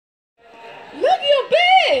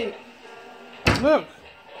Look.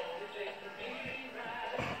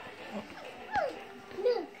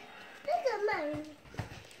 Look at mine.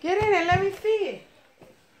 Get in and let me see it.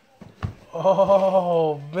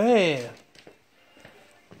 Oh, man.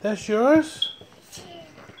 That's yours?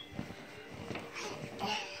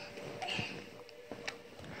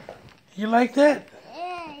 You like that?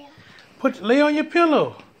 Yeah. Lay on your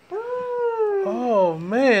pillow. Oh,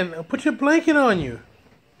 man. Put your blanket on you.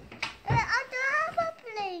 I don't have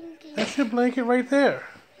a blanket. That's your blanket right there.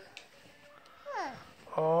 Huh.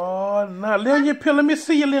 Oh, now lay on your pillow. Let me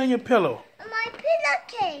see you lay on your pillow. My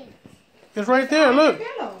pillowcase. It's right there. Look.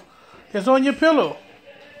 Pillow. It's on your pillow.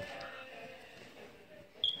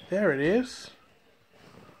 There it is.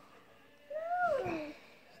 No. No,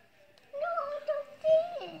 I don't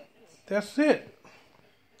see it. That's it.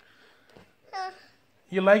 Huh.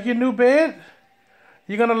 You like your new bed?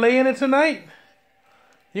 You gonna lay in it tonight?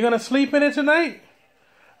 You gonna sleep in it tonight?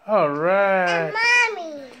 All right.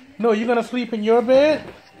 Mommy. No, you gonna sleep in your bed?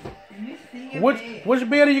 Let me see your Which bed. which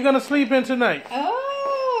bed are you gonna sleep in tonight?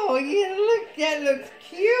 Oh, yeah, look, that looks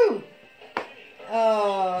cute.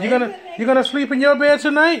 Oh, You gonna sleep in your bed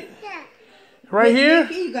tonight? Yeah. Right here?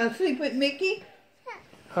 Mickey, you gonna sleep with Mickey?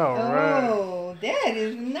 All right. Oh, that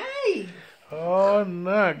is nice. Oh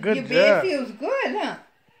no, good Your bed job. feels good, huh?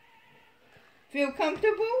 Feel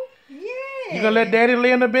comfortable? Yeah. You gonna let Daddy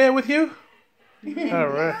lay in the bed with you? All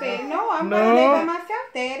right. Say, no, I'm No. gonna lay by myself,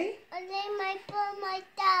 Daddy. And then my phone, my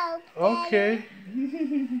dog. Okay.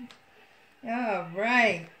 All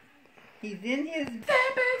right. He's in his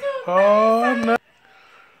Oh no.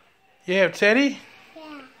 You have Teddy?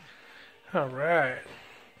 Yeah. All right.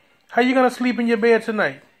 How you gonna sleep in your bed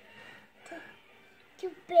tonight?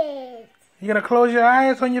 Too big. You gonna close your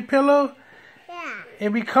eyes on your pillow Yeah.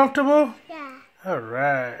 and be comfortable? Yeah. All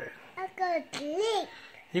right. I go sleep.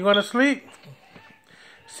 You gonna sleep?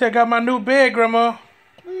 Say I got my new bed, Grandma.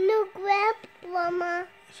 New grab, Mama.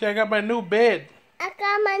 Say I got my new bed. I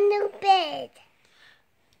got my new bed.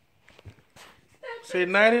 Say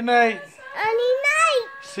nighty night. Only night.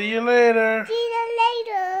 See you later. See